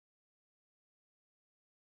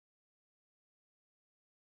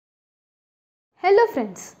Hello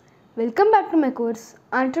friends, welcome back to my course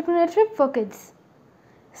Entrepreneurship for Kids.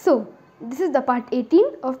 So, this is the part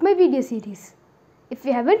 18 of my video series. If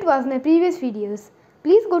you haven't watched my previous videos,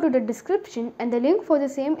 please go to the description and the link for the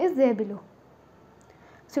same is there below.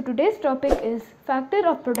 So today's topic is factor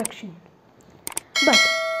of production. But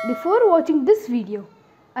before watching this video,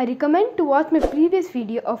 I recommend to watch my previous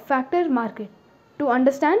video of factor market to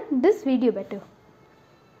understand this video better.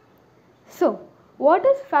 So, what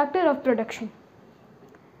is factor of production?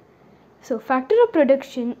 So, factor of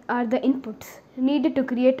production are the inputs needed to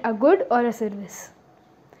create a good or a service.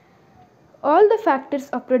 All the factors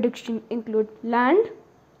of production include land,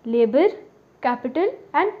 labor, capital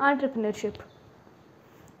and entrepreneurship.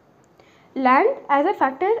 Land as a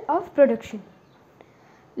factor of production.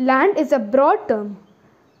 Land is a broad term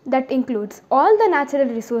that includes all the natural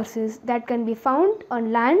resources that can be found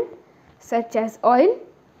on land such as oil,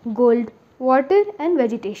 gold, water and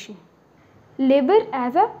vegetation. Labor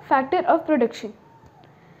as a factor of production.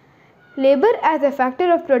 Labor as a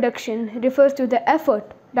factor of production refers to the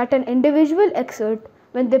effort that an individual exerts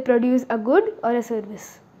when they produce a good or a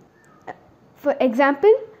service. For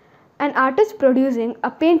example, an artist producing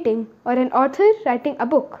a painting or an author writing a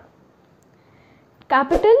book.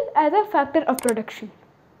 Capital as a factor of production.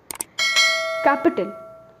 Capital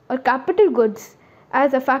or capital goods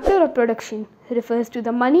as a factor of production refers to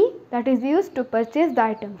the money that is used to purchase the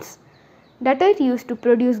items that are used to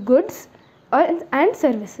produce goods and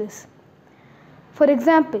services. For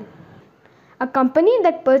example, a company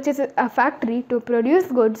that purchases a factory to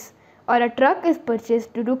produce goods or a truck is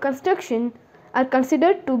purchased to do construction are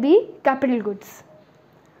considered to be capital goods.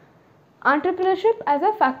 Entrepreneurship as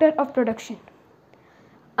a factor of production.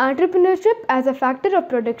 Entrepreneurship as a factor of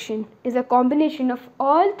production is a combination of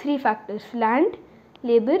all three factors: land,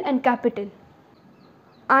 labor and capital.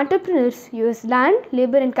 Entrepreneurs use land,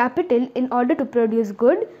 labor and capital in order to produce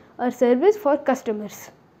good or service for customers.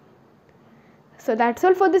 So that's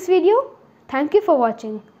all for this video. Thank you for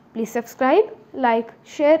watching. Please subscribe, like,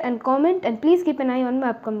 share and comment and please keep an eye on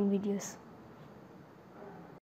my upcoming videos.